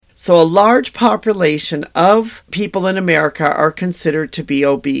So a large population of people in America are considered to be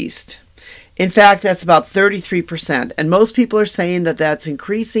obese. In fact, that's about 33%. And most people are saying that that's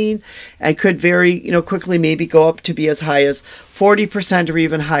increasing and could very, quickly maybe go up to be as high as 40% or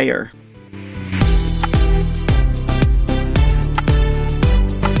even higher.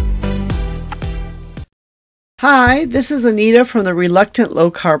 Hi, this is Anita from the Reluctant Low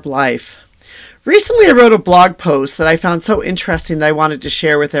Carb Life. Recently, I wrote a blog post that I found so interesting that I wanted to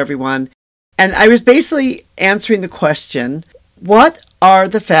share with everyone. And I was basically answering the question, what are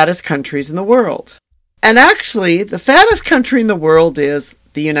the fattest countries in the world? And actually, the fattest country in the world is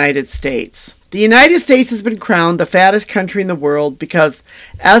the United States. The United States has been crowned the fattest country in the world because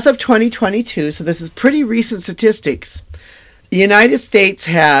as of 2022, so this is pretty recent statistics, the United States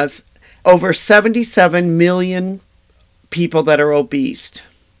has over 77 million people that are obese.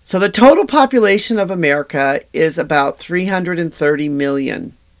 So the total population of America is about 330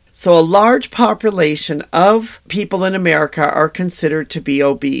 million. So a large population of people in America are considered to be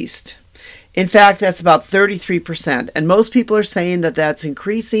obese. In fact, that's about 33%. And most people are saying that that's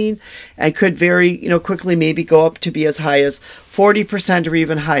increasing and could very, quickly maybe go up to be as high as 40% or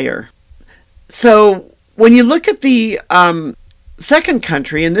even higher. So when you look at the second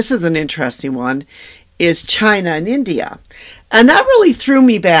country, and this is an interesting one, is China and India. And that really threw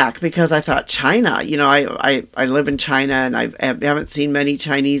me back because I thought, China, I live in China and I haven't seen many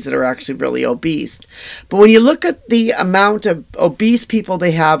Chinese that are actually really obese. But when you look at the amount of obese people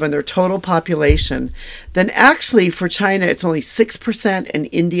they have in their total population, then actually for China it's only 6% and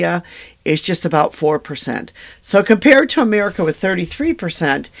India is just about 4%. So compared to America with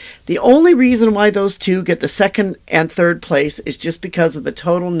 33%, the only reason why those two get the second and third place is just because of the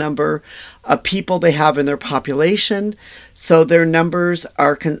total number of people they have in their population. So their numbers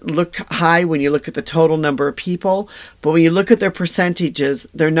look high when you look at the total number of people, but when you look at their percentages,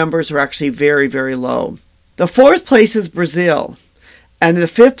 their numbers are actually very, very low. The fourth place is Brazil, and the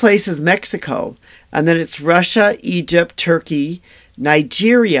fifth place is Mexico, and then it's Russia, Egypt, Turkey,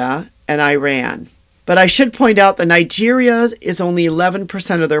 Nigeria, and Iran. But I should point out that Nigeria is only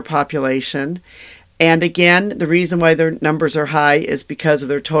 11% of their population. And again, the reason why their numbers are high is because of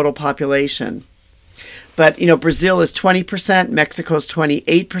their total population. But, Brazil is 20%, Mexico's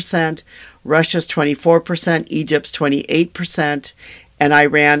 28%, Russia's 24%, Egypt's 28%, and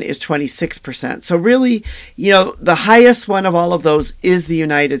Iran is 26%. So really, the highest one of all of those is the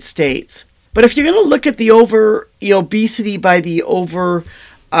United States. But if you're going to look at the obesity by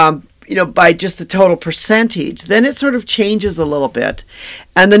by just the total percentage, then it sort of changes a little bit.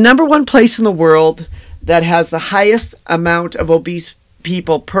 And the number one place in the world that has the highest amount of obese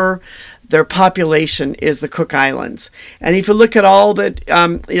people per their population is the Cook Islands. And if you look at all the,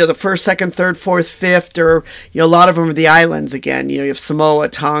 the first, second, third, fourth, fifth, or, a lot of them are the islands again. You have Samoa,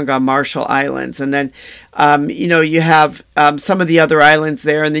 Tonga, Marshall Islands. And then, you have some of the other islands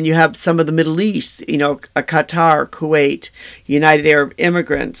there. And then you have some of the Middle East, Qatar, Kuwait, United Arab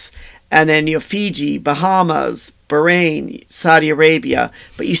Immigrants. And then you have Fiji, Bahamas, Bahrain, Saudi Arabia,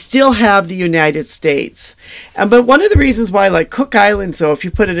 but you still have the United States. But one of the reasons why I like Cook Islands, though, if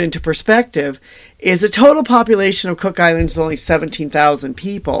you put it into perspective, is the total population of Cook Islands is only 17,000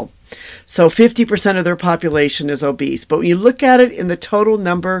 people. So 50% of their population is obese. But when you look at it in the total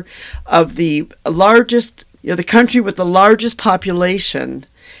number of the largest, the country with the largest population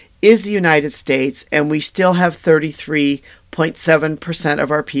is the United States, and we still have 33.7% of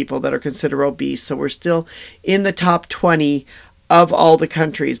our people that are considered obese. So we're still in the top 20 of all the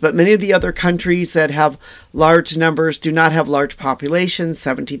countries. But many of the other countries that have large numbers do not have large populations,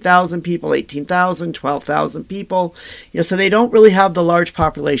 17,000 people, 18,000, 12,000 people. So they don't really have the large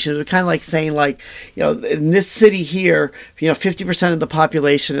population. It's kind of like saying, in this city here, 50% of the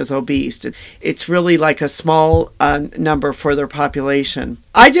population is obese. It's really like a small number for their population.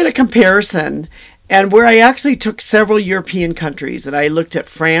 I did a comparison, and where I actually took several European countries, and I looked at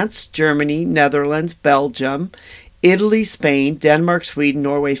France, Germany, Netherlands, Belgium, Italy, Spain, Denmark, Sweden,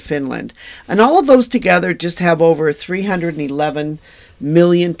 Norway, Finland. And all of those together just have over 311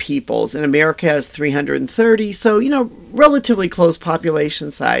 million peoples, and America has 330, so, relatively close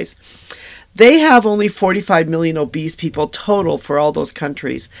population size. They have only 45 million obese people total for all those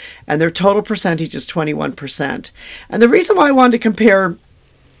countries, and their total percentage is 21%. And the reason why I wanted to compare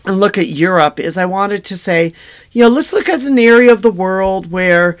and look at Europe is I wanted to say, let's look at an area of the world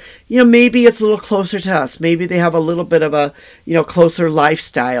where, maybe it's a little closer to us. Maybe they have a little bit of a, closer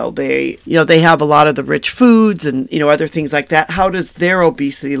lifestyle. They have a lot of the rich foods and, other things like that. How does their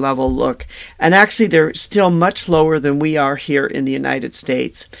obesity level look? And actually, they're still much lower than we are here in the United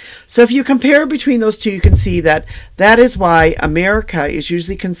States. So if you compare between those two, you can see that That is why America is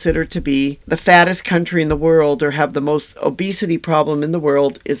usually considered to be the fattest country in the world, or have the most obesity problem in the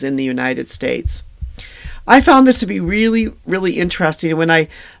world is in the United States. I found this to be really, really interesting. When I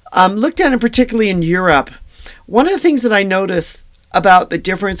looked at it, particularly in Europe, one of the things that I noticed about the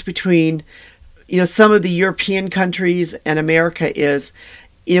difference between some of the European countries and America is,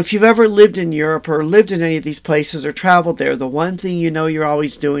 if you've ever lived in Europe or lived in any of these places or traveled there, the one thing you're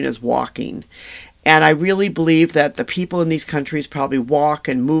always doing is walking. And I really believe that the people in these countries probably walk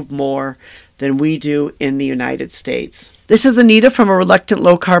and move more than we do in the United States. This is Anita from A Reluctant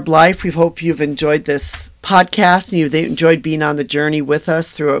Low Carb Life. We hope you've enjoyed this podcast and you've enjoyed being on the journey with us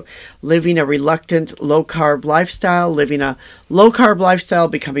through living a reluctant low carb lifestyle, living a low carb lifestyle,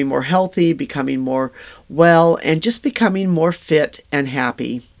 becoming more healthy, becoming more well, and just becoming more fit and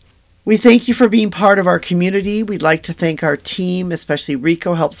happy. We thank you for being part of our community. We'd like to thank our team, especially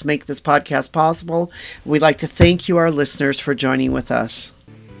Rico helps make this podcast possible. We'd like to thank you, our listeners, for joining with us.